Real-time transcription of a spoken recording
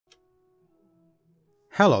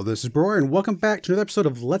Hello, this is Broyar, and welcome back to another episode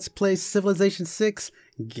of Let's Play Civilization 6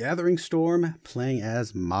 Gathering Storm, playing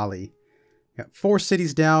as Mali. Got 4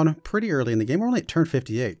 cities down pretty early in the game. We're only at turn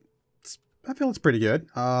 58. I feel it's pretty good.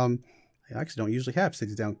 I actually don't usually have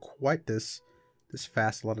cities down quite this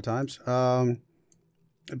fast a lot of times.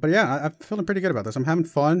 But yeah, I'm feeling pretty good about this. I'm having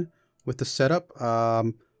fun with the setup.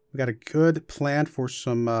 We got a good plan for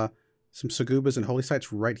some Sagubas and holy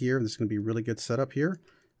sites right here. This is going to be a really good setup here.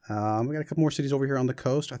 We got a couple more cities over here on the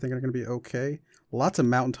coast. I think are going to be okay. Lots of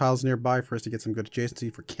mountain tiles nearby for us to get some good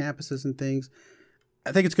adjacency for campuses and things.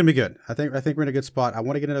 I think it's going to be good. I think we're in a good spot. I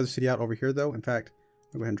want to get another city out over here though. In fact,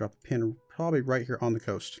 I'll go ahead and drop a pin probably right here on the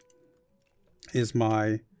coast. Is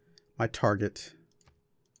my target.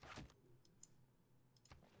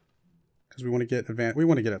 Because we want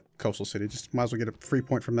to get a coastal city. Just might as well get a free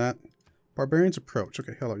point from that. Barbarians approach.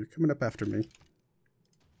 Okay, hello, you're coming up after me.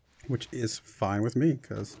 Which is fine with me,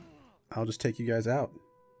 because I'll just take you guys out.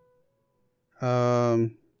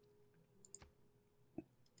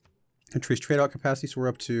 Increase trade out capacity, so we're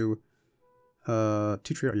up to 2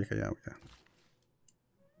 trade out. Okay, yeah.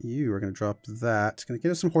 You are going to drop that. It's going to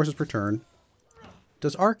get us some horses per turn.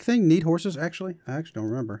 Does Arc thing need horses, actually? I actually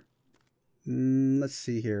don't remember. Let's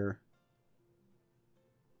see here.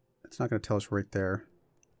 It's not going to tell us right there.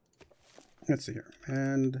 Let's see here.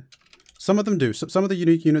 And some of them do. Some of the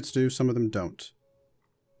unique units do. Some of them don't.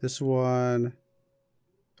 This one...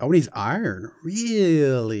 Oh, it needs iron.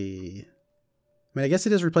 Really? I mean, I guess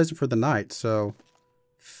it is replacement for the knight, so...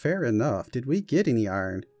 Fair enough. Did we get any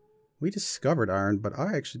iron? We discovered iron, but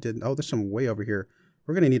I actually didn't. Oh, there's some way over here.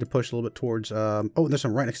 We're going to need to push a little bit towards... Oh, there's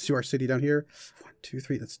some right next to our city down here. 1, 2,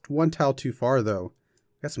 3. That's one tile too far, though.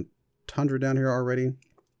 Got some tundra down here already.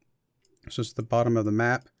 So it's the bottom of the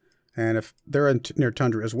map. And if they're near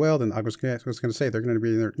tundra as well, then I was going to say they're going to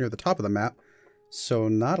be near the top of the map. So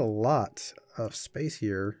not a lot of space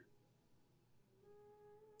here.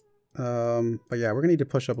 But yeah, we're going to need to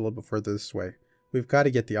push up a little bit further this way. We've got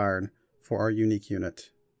to get the iron for our unique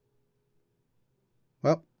unit.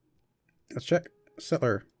 Well, let's check.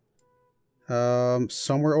 Settler.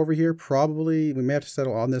 Somewhere over here, probably. We may have to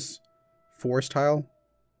settle on this forest tile.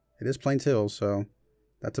 It is Plains Hills, so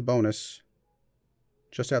that's a bonus.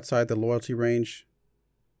 Just outside the loyalty range.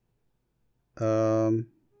 Yeah.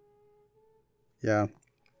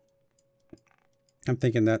 I'm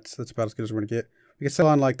thinking that's about as good as we're going to get. We could sell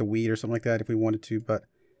on like the wheat or something like that if we wanted to, but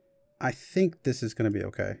I think this is going to be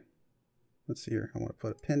okay. Let's see here. I want to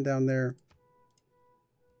put a pin down there.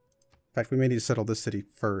 In fact, we may need to settle this city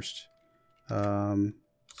first.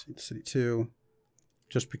 City 2.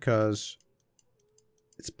 Just because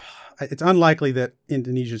it's unlikely that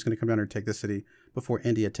Indonesia is going to come down here and take this city before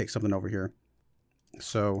India takes something over here.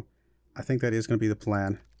 So I think that is going to be the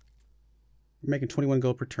plan. We're making 21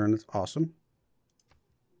 gold per turn. That's awesome.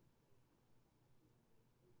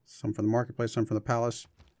 Some from the marketplace, some from the palace.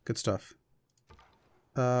 Good stuff.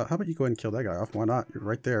 How about you go ahead and kill that guy off? Why not? You're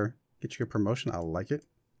right there. Get you a promotion. I like it.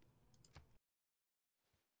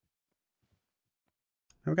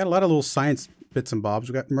 Now, we got a lot of little science bits and bobs.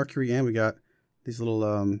 We got Mercury and we got these little,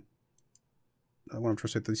 what I'm trying to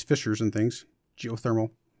say, these fissures and things.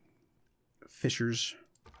 Geothermal fissures.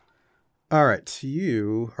 All right,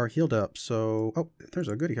 you are healed up. So, oh, there's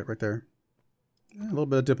a goodie hut right there. A little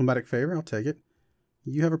bit of diplomatic favor. I'll take it.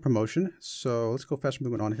 You have a promotion. So let's go faster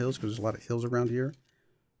movement on hills because there's a lot of hills around here.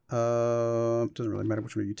 Doesn't really matter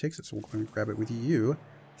which one of you takes it. So we'll go ahead and grab it with you.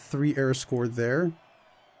 3 errors scored there.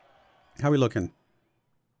 How are we looking?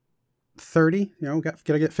 30. You know,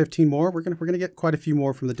 gotta get 15 more. We're gonna get quite a few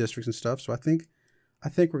more from the districts and stuff. So I think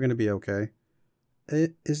we're gonna be okay.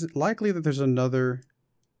 Is it likely that there's another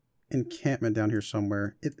encampment down here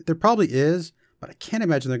somewhere? There probably is, but I can't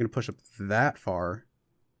imagine they're going to push up that far.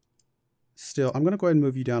 Still, I'm going to go ahead and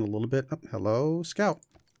move you down a little bit. Oh, hello, scout.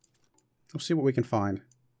 We'll see what we can find.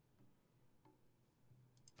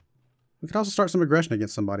 We could also start some aggression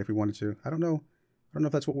against somebody if we wanted to. I don't know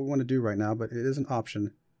if that's what we want to do right now, but it is an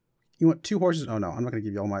option. You want 2 horses? Oh no, I'm not going to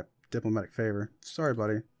give you all my diplomatic favor. Sorry,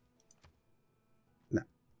 buddy.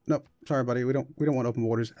 Nope, sorry, buddy. We don't want open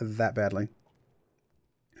borders that badly.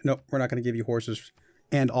 Nope, we're not going to give you horses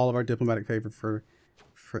and all of our diplomatic favor for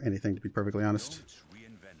anything, to be perfectly honest.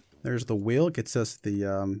 There's the wheel. Gets us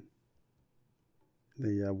the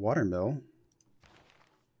water mill.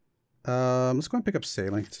 Let's go ahead and pick up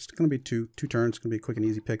sailing. It's just going to be two turns. It's going to be a quick and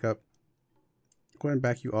easy pickup. Go ahead and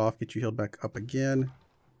back you off. Get you healed back up again.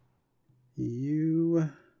 You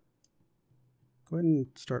go ahead and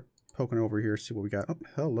start poking over here, see what we got. Oh,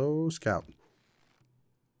 hello, scout.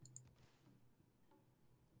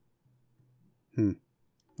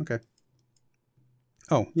 Okay.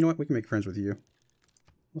 Oh, you know what? We can make friends with you.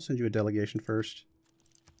 We'll send you a delegation first.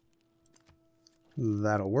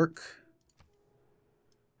 That'll work.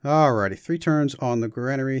 Alrighty, 3 turns on the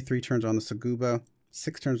granary, 3 turns on the Saguba,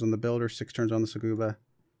 6 turns on the builder, 6 turns on the Saguba.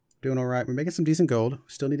 Doing all right. We're making some decent gold.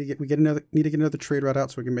 Still need to get another trade route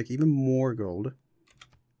out so we can make even more gold.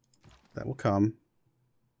 That will come.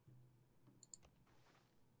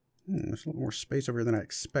 There's a little more space over here than I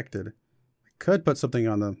expected. I could put something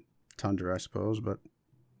on the tundra, I suppose, but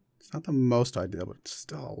it's not the most ideal, but it's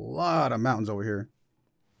still a lot of mountains over here.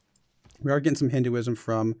 We are getting some Hinduism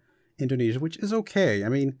from Indonesia, which is okay. I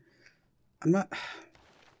mean, I'm not...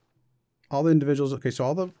 All the individuals... Okay, so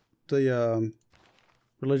all the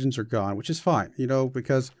religions are gone, which is fine, you know,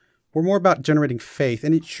 because we're more about generating faith.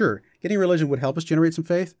 And sure, getting religion would help us generate some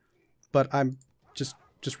faith, but I'm just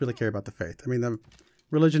really care about the faith. I mean, the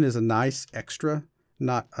religion is a nice extra,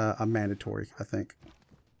 not a mandatory, I think,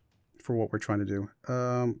 for what we're trying to do.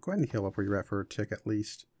 Go ahead and heal up where you're at for a tick at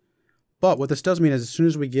least. But what this does mean is as soon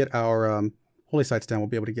as we get our holy sites down, we'll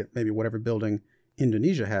be able to get maybe whatever building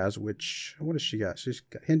Indonesia has, which, what does she got? She's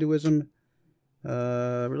got Hinduism,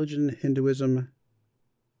 religion, Hinduism,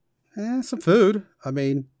 some food. I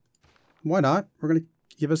mean, why not? We're going to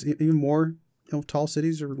give us even more, you know, tall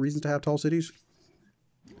cities or reasons to have tall cities.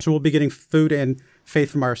 So we'll be getting food and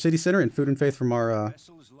faith from our city center and food and faith from our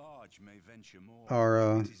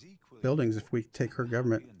buildings if we take her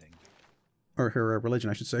government. Or her religion,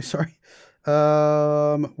 I should say. Sorry.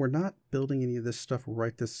 We're not building any of this stuff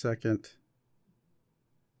right this second.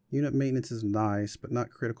 Unit maintenance is nice, but not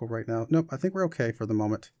critical right now. Nope, I think we're okay for the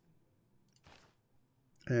moment.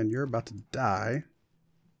 And you're about to die.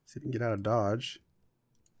 See if you can get out of Dodge.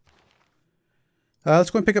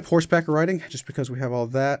 Let's go and pick up horseback riding, just because we have all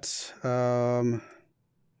that. We're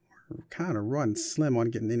kind of running slim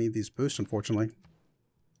on getting any of these boosts, unfortunately.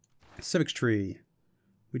 Civics tree.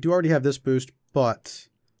 We do already have this boost, but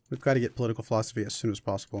we've got to get political philosophy as soon as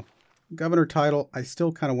possible. Governor title, I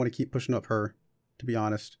still kind of want to keep pushing up her, to be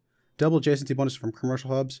honest. Double adjacency bonus from commercial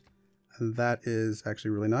hubs. That is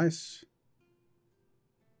actually really nice.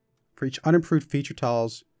 For each unimproved feature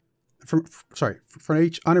tiles, for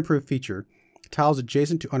each unimproved feature, tiles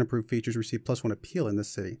adjacent to unimproved features receive +1 appeal in this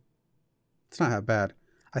city. It's not that bad.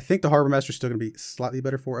 I think the Harbor Master is still going to be slightly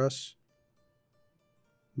better for us.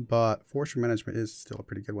 But forestry management is still a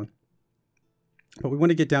pretty good one. But we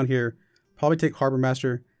want to get down here, probably take Harbor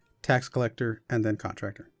Master, Tax Collector, and then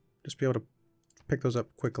Contractor. Just be able to pick those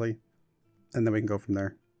up quickly, and then we can go from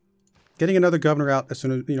there. Getting another governor out as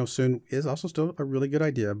soon as, you know, soon is also still a really good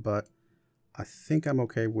idea, but I think I'm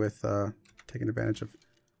okay with taking advantage of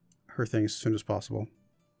her thing as soon as possible.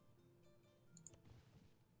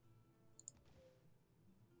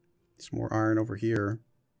 Some more iron over here.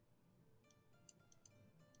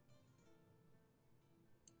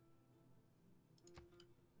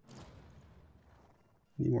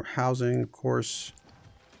 Need more housing, of course.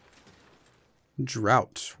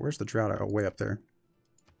 Drought. Where's the drought? Oh, way up there.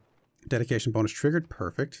 Dedication bonus triggered.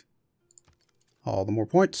 Perfect. All the more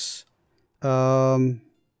points. Yeah,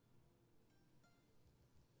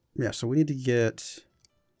 so we need to get...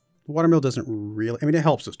 The watermill doesn't really... I mean, it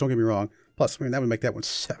helps us, don't get me wrong. Plus, I mean, that would make that one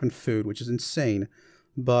 7 food, which is insane.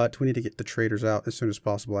 But we need to get the traders out as soon as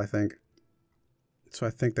possible, I think. So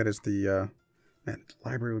I think that is the... man, the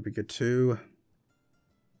library would be good too.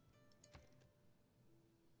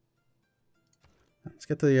 Let's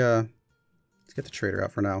get the trader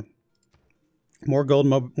out for now. More gold,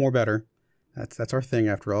 more better. That's our thing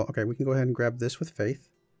after all. Okay, we can go ahead and grab this with faith.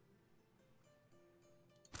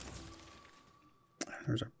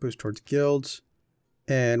 There's our boost towards guilds.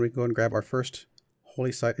 And we can go and grab our first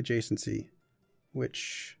holy site adjacency.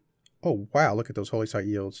 Which, oh wow, look at those holy site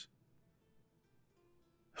yields.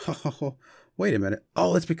 Oh, wait a minute.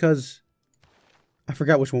 Oh, it's because I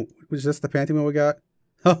forgot which one. Was this the Pantheon one we got?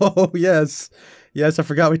 Oh, yes. Yes, I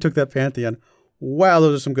forgot we took that Pantheon. Wow,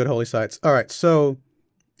 those are some good holy sites. All right, so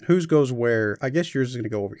whose goes where? I guess yours is going to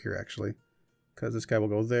go over here, actually. Because this guy will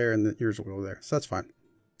go there, and yours will go there. So that's fine.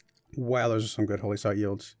 Wow, those are some good holy site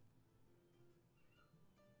yields.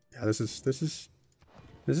 Yeah, this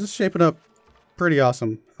is shaping up pretty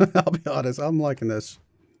awesome. I'll be honest, I'm liking this.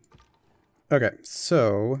 Okay,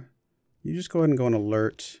 so you just go ahead and go on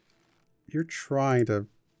alert. You're trying to...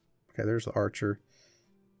 Okay, there's the archer.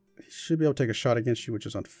 He should be able to take a shot against you, which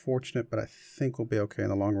is unfortunate, but I think we'll be okay in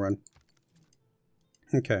the long run.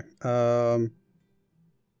 Okay.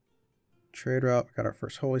 Trade route. We got our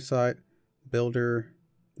first holy site. Builder.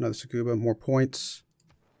 Another Saguba. More points.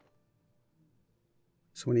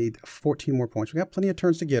 So we need 14 more points. We got plenty of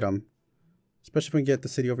turns to get them. Especially if we can get the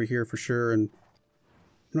city over here for sure. And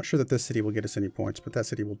I'm not sure that this city will get us any points, but that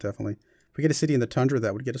city will definitely. If we get a city in the tundra,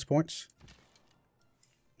 that would get us points.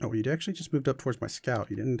 Oh, you actually just moved up towards my scout.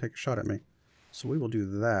 You didn't take a shot at me. So we will do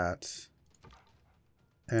that.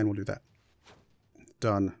 And we'll do that.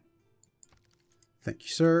 Done. Thank you,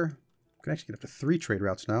 sir. We can actually get up to 3 trade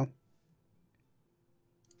routes now.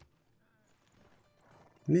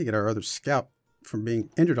 We need to get our other scout from being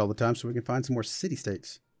injured all the time so we can find some more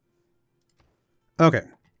city-states. Okay.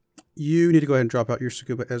 You need to go ahead and drop out your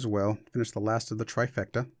scuba as well. Finish the last of the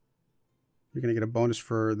trifecta. You're going to get a bonus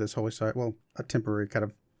for this holy site. Well, a temporary kind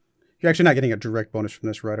of... You're actually not getting a direct bonus from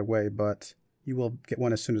this right away, but you will get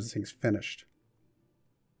one as soon as this thing's finished.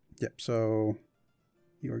 Yep, so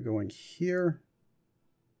you are going here.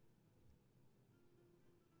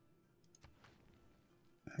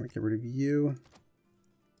 I'm going to get rid of you.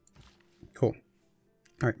 Cool.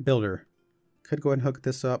 All right, builder. Could go ahead and hook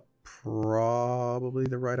this up. Probably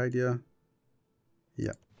the right idea.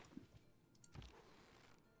 Yep.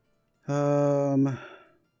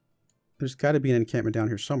 There's got to be an encampment down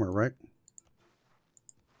here somewhere, right?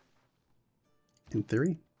 In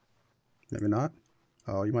theory. Maybe not.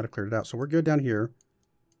 Oh, you might have cleared it out. So we're good down here.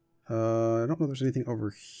 I don't know if there's anything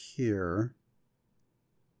over here.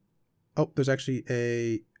 Oh, there's actually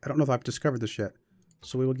a... I don't know if I've discovered this yet.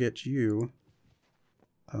 So we will get you...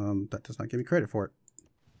 that does not give me credit for it.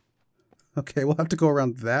 Okay, we'll have to go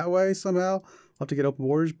around that way somehow. We'll have to get open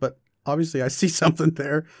borders, but obviously I see something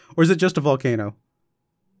there. Or is it just a volcano?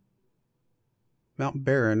 Mount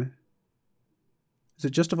Barren. Is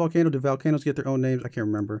it just a volcano? Do volcanoes get their own names? I can't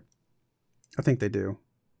remember. I think they do.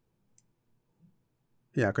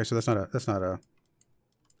 Yeah, okay, so that's not a...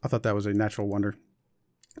 I thought that was a natural wonder.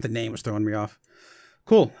 The name was throwing me off.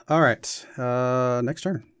 Cool. All right. Next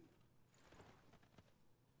turn.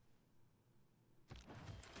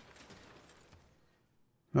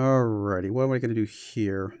 Alrighty, what am I going to do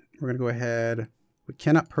here? We're going to go ahead. We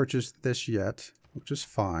cannot purchase this yet, which is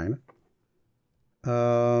fine.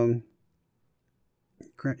 You're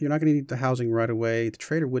not going to need the housing right away. The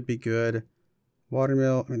trader would be good.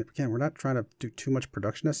 Watermill. I mean, again, we're not trying to do too much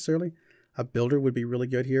production necessarily. A builder would be really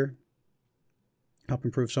good here. Help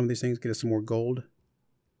improve some of these things, get us some more gold.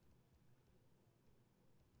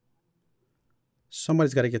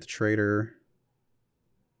 Somebody's got to get the trader.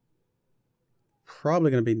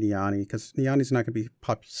 Probably going to be Niani, because Niani's not going to be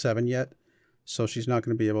Pop 7 yet. So she's not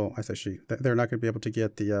going to be able, I say she, they're not going to be able to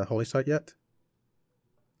get the holy site yet.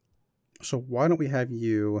 So why don't we have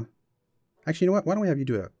you, actually, you know what? Why don't we have you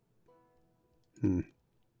do it?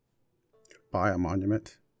 Buy a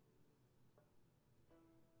monument.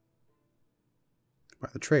 Buy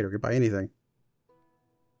the trader, could buy anything.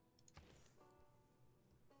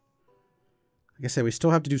 Like I said, we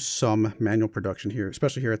still have to do some manual production here,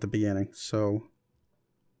 especially here at the beginning. So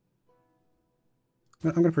I'm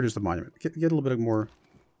going to produce the monument. Get a little bit more.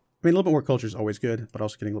 I mean, a little bit more culture is always good, but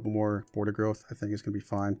also getting a little bit more border growth, I think, is going to be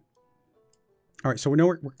fine. All right, so we know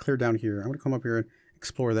we're clear down here. I'm going to come up here and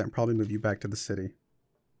explore that and probably move you back to the city.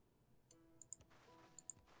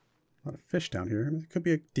 A lot of fish down here. I mean, it could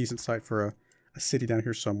be a decent site for a city down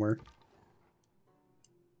here somewhere.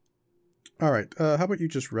 All right, how about you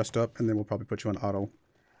just rest up, and then we'll probably put you on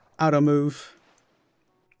auto move.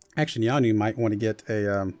 Actually, Nyani might want to get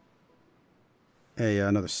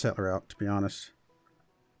another settler out, to be honest.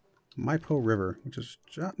 Maipo River, which is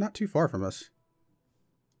not too far from us.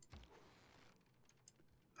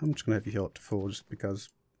 I'm just going to have you heal up to full just because.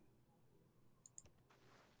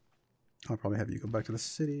 I'll probably have you go back to the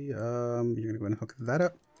city. You're going to go ahead and hook that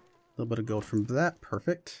up. A little bit of gold from that.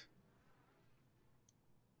 Perfect.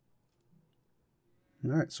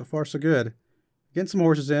 All right, so far so good. Getting some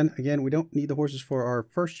horses in. Again, we don't need the horses for our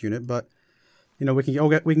first unit, but you know we can go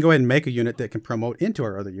ahead and make a unit that can promote into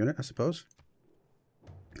our other unit, I suppose.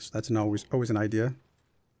 So that's always an idea.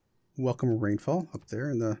 Welcome rainfall up there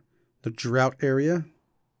in the drought area.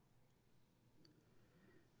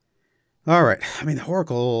 All right. I mean, the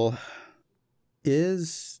Oracle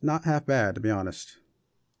is not half bad, to be honest.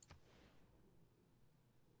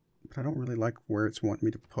 But I don't really like where it's wanting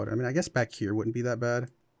me to put it. I mean, I guess back here wouldn't be that bad.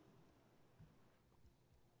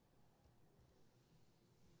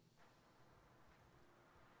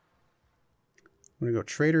 Want to go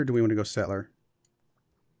trader or do we want to go settler?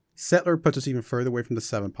 Settler puts us even further away from the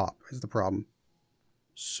 7 pop is the problem.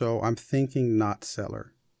 So I'm thinking not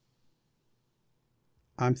settler.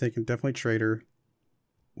 I'm thinking definitely trader.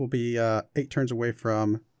 We'll be 8 turns away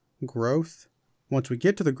from growth. Once we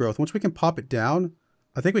get to the growth, once we can pop it down,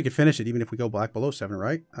 I think we could finish it even if we go black below 7,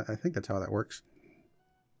 right? I think that's how that works.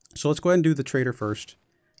 So let's go ahead and do the trader first,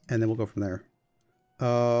 and then we'll go from there.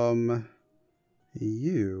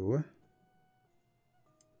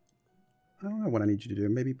 I don't know what I need you to do.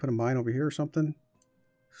 Maybe put a mine over here or something.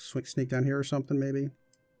 Sneak down here or something, maybe.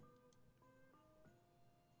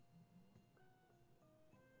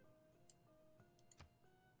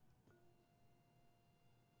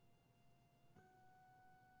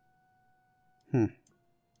 I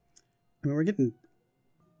mean, we're getting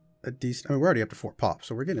a decent... I mean, we're already up to 4 pops,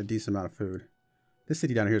 so we're getting a decent amount of food. This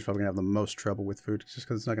city down here is probably going to have the most trouble with food, just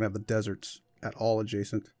because it's not going to have the deserts at all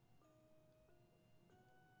adjacent.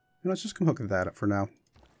 And let's just come hook that up for now.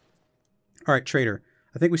 All right, trader.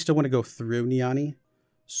 I think we still want to go through Niani,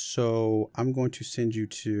 so I'm going to send you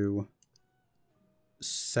to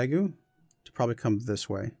Segu to probably come this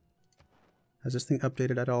way. Has this thing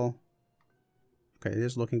updated at all? Okay, it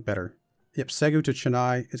is looking better. Yep, Segu to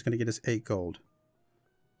Chennai is going to get us 8 gold.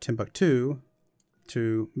 Timbuktu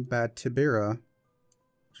to Bad Tibira,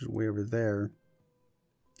 which is way over there,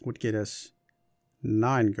 would get us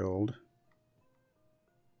 9 gold.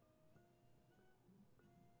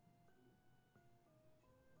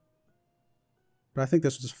 But I think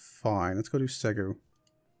this was fine. Let's go do Segu.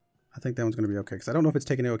 I think that one's going to be okay, because I don't know if it's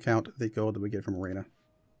taking into account the gold that we get from Arena.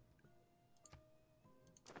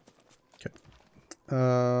 Okay.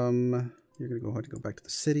 You're going to go ahead and go back to the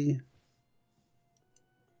city.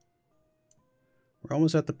 We're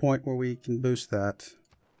almost at the point where we can boost that.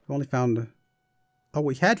 We've only found... Oh,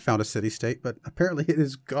 we had found a city-state, but apparently it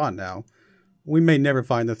is gone now. We may never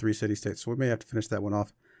find the 3 city-states, so we may have to finish that one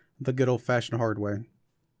off the good old-fashioned hard way.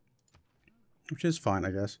 Which is fine,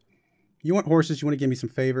 I guess. You want horses? You want to give me some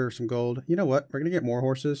favor, some gold? You know what? We're going to get more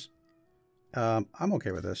horses. I'm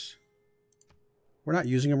okay with this. We're not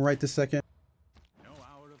using them right this second. No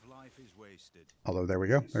hour of life is wasted. Although, there we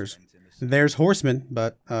go. There's horsemen,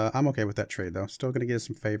 but I'm okay with that trade, though. Still going to get us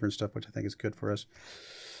some favor and stuff, which I think is good for us.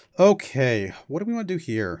 Okay, what do we want to do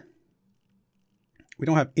here? We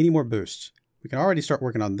don't have any more boosts. We can already start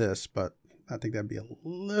working on this, but I think that'd be a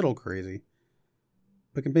little crazy.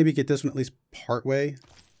 We can maybe get this one at least part way.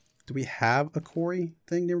 Do we have a quarry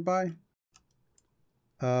thing nearby?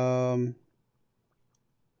 I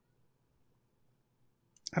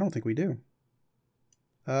don't think we do.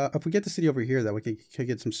 If we get the city over here, that we could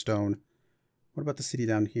get some stone. What about the city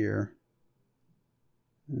down here?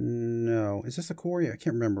 No. Is this a quarry? I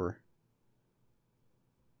can't remember.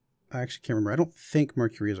 I actually can't remember. I don't think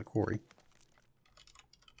Mercury is a quarry.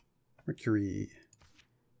 Mercury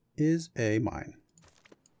is a mine.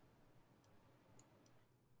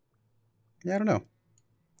 Yeah, I don't know.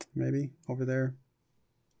 Maybe over there.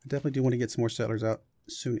 I definitely do want to get some more settlers out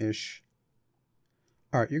soon-ish.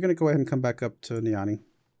 Alright, you're going to go ahead and come back up to Niani.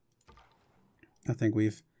 I think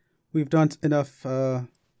we've done enough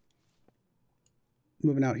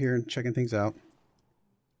moving out here and checking things out.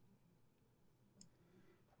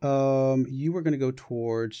 You were going to go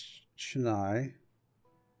towards Chennai,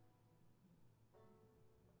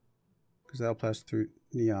 because that'll pass through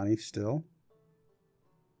Niani still.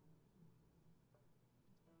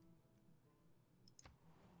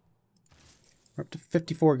 We're up to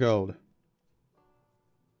 54 gold.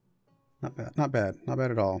 Not bad, not bad, not bad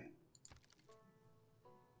at all.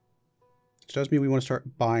 Which does mean we want to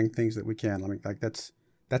start buying things that we can. I mean, like that's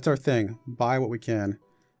our thing. Buy what we can.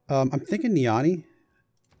 I'm thinking Niani.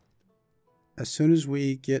 As soon as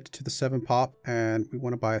we get to the 7 pop and we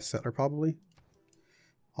want to buy a settler, probably.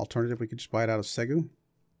 Alternative, we could just buy it out of Segu.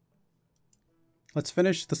 Let's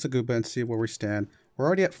finish the Saguba and see where we stand. We're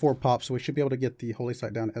already at 4 pops, so we should be able to get the holy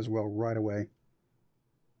site down as well right away.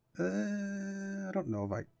 I don't know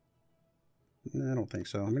if I don't think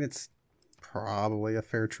so. I mean, it's probably a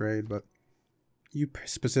fair trade, but you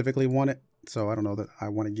specifically want it, so I don't know that I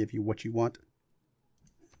want to give you what you want,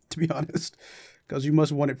 to be honest, because you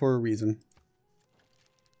must want it for a reason.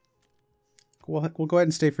 We'll go ahead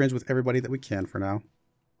and stay friends with everybody that we can for now.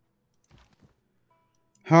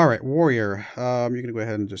 All right, warrior. You're going to go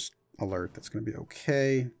ahead and just alert. That's going to be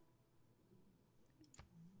okay.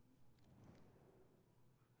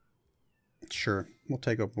 Sure, we'll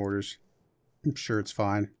take up orders. I'm sure it's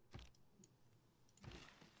fine.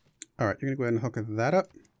 All right, you're going to go ahead and hook that up.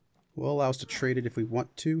 Will allow us to trade it if we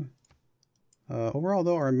want to. Overall,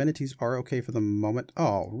 though, our amenities are okay for the moment.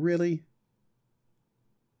 Oh, really?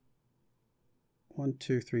 1,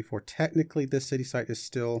 2, 3, 4. Technically, this city site is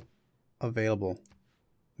still available.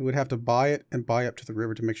 We would have to buy it and buy up to the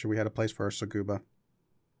river to make sure we had a place for our Saguba.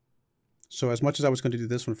 So as much as I was going to do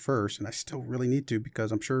this one first, and I still really need to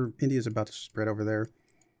because I'm sure India is about to spread over there,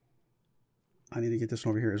 I need to get this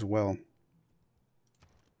one over here as well.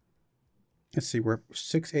 Let's see, where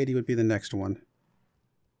 680 would be the next one.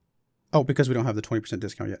 Oh, because we don't have the 20%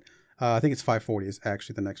 discount yet. I think it's 540 is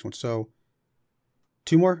actually the next one. So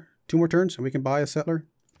two more turns and we can buy a settler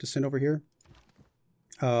to send over here.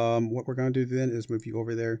 What we're going to do then is move you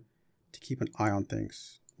over there to keep an eye on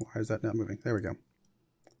things. Why is that not moving? There we go.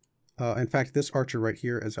 In fact, this archer right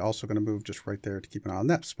here is also going to move just right there to keep an eye on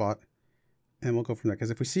that spot. And we'll go from there.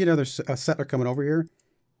 Because if we see another settler coming over here,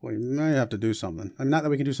 we may have to do something. I mean, not that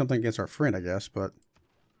we can do something against our friend, I guess, but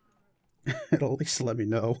it'll at least let me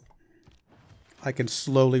know. I can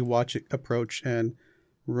slowly watch it approach and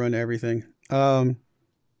run everything.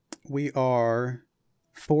 We are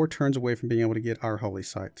 4 turns away from being able to get our holy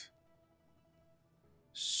site.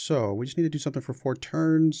 So we just need to do something for 4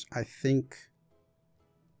 turns. I think,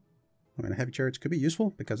 I mean, heavy chariots could be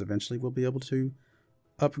useful because eventually we'll be able to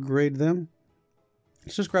upgrade them.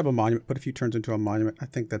 Let's just grab a monument, put a few turns into a monument. I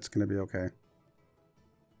think that's going to be okay.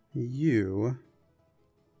 You...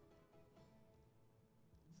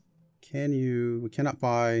 we cannot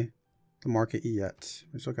buy the market yet.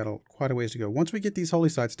 We still got quite a ways to go. Once we get these holy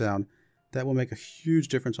sites down, that will make a huge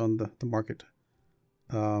difference on the market.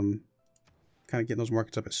 Kind of getting those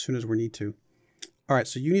markets up as soon as we need to. All right,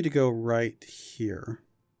 so you need to go right here.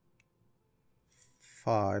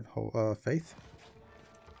 5 faith.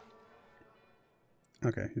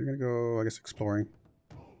 Okay, you're going to go, I guess, exploring.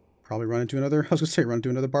 Probably run into another, I was going to say run into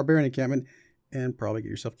another barbarian encampment and probably get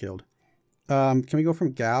yourself killed. Can we go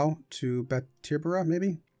from Gao to Batirbara,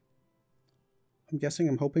 maybe? I'm guessing,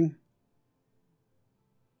 I'm hoping.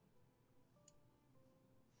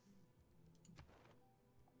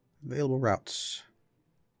 Available routes.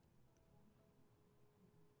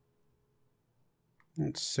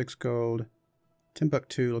 That's 6 gold.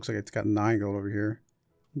 Timbuktu looks like it's got 9 gold over here.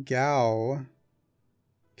 Gao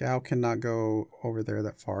cannot go over there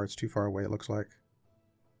that far. It's too far away, it looks like.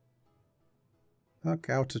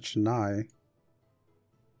 Gao to Chennai.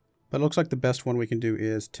 But it looks like the best one we can do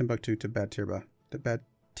is Timbuktu to Batirbara.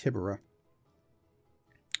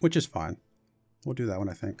 Which is fine. We'll do that one,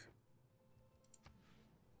 I think.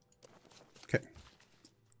 Okay.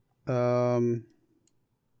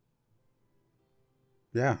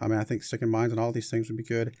 Yeah, I mean, I think sticking mines on all these things would be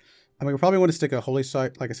good. I mean, we probably want to stick a holy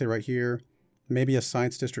site, like I say, right here. Maybe a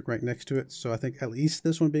science district right next to it. So I think at least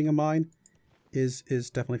this one being a mine is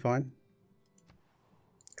definitely fine.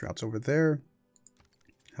 Droughts over there.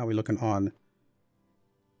 How are we looking on?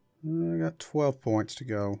 I got 12 points to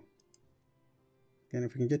go. And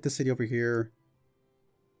if we can get the city over here,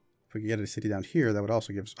 if we can get a city down here, that would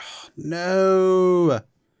also give us... Oh, no!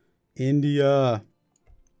 India.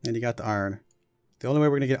 And you got the iron. The only way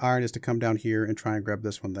we're going to get iron is to come down here and try and grab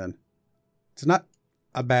this one then. It's not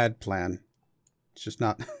a bad plan. It's just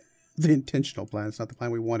not the intentional plan. It's not the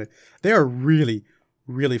plan we wanted. They are really,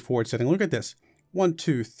 really forward setting. Look at this. 1,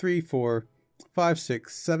 2, 3, 4, 5,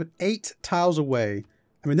 6, 7, 8 tiles away.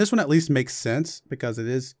 I mean, this one at least makes sense because it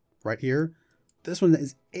is right here. This one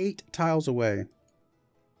is 8 tiles away.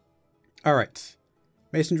 All right.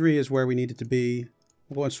 Masonry is where we need it to be.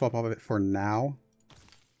 We'll go and swap off of it for now.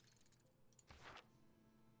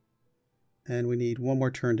 And we need one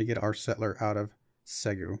more turn to get our settler out of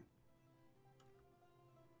Segu.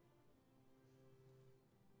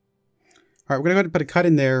 All right, we're going to go ahead and put a cut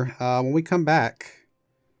in there. When we come back,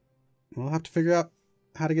 we'll have to figure out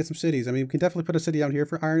how to get some cities. I mean, we can definitely put a city down here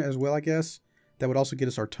for iron as well, I guess. That would also get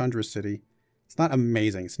us our tundra city. It's not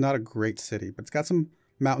amazing. It's not a great city, but it's got some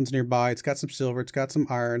mountains nearby. It's got some silver. It's got some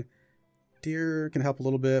iron. Deer can help a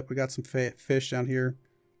little bit. We got some fish down here.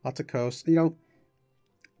 Lots of coast. You know,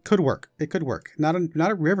 could work. It could work. Not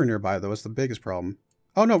a river nearby, though. It's the biggest problem.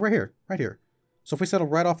 Oh, no, right here. Right here. So if we settle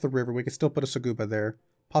right off the river, we could still put a Saguba there.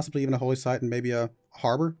 Possibly even a holy site and maybe a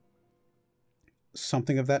harbor.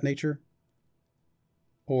 Something of that nature.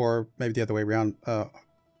 Or maybe the other way around.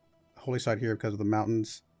 Holy site here because of the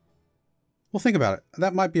mountains. We'll think about it.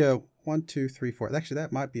 That might be a 1, 2, 3, 4. Actually,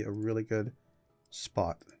 that might be a really good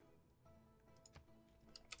spot.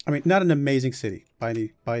 I mean, not an amazing city by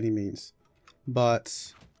any means.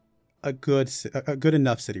 But a good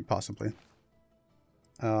enough city, possibly.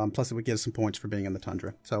 Plus, it would get us some points for being in the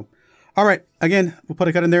tundra. So, all right. Again, we'll put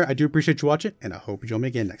a cut in there. I do appreciate you watching, and I hope you join me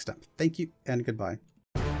again next time. Thank you, and goodbye.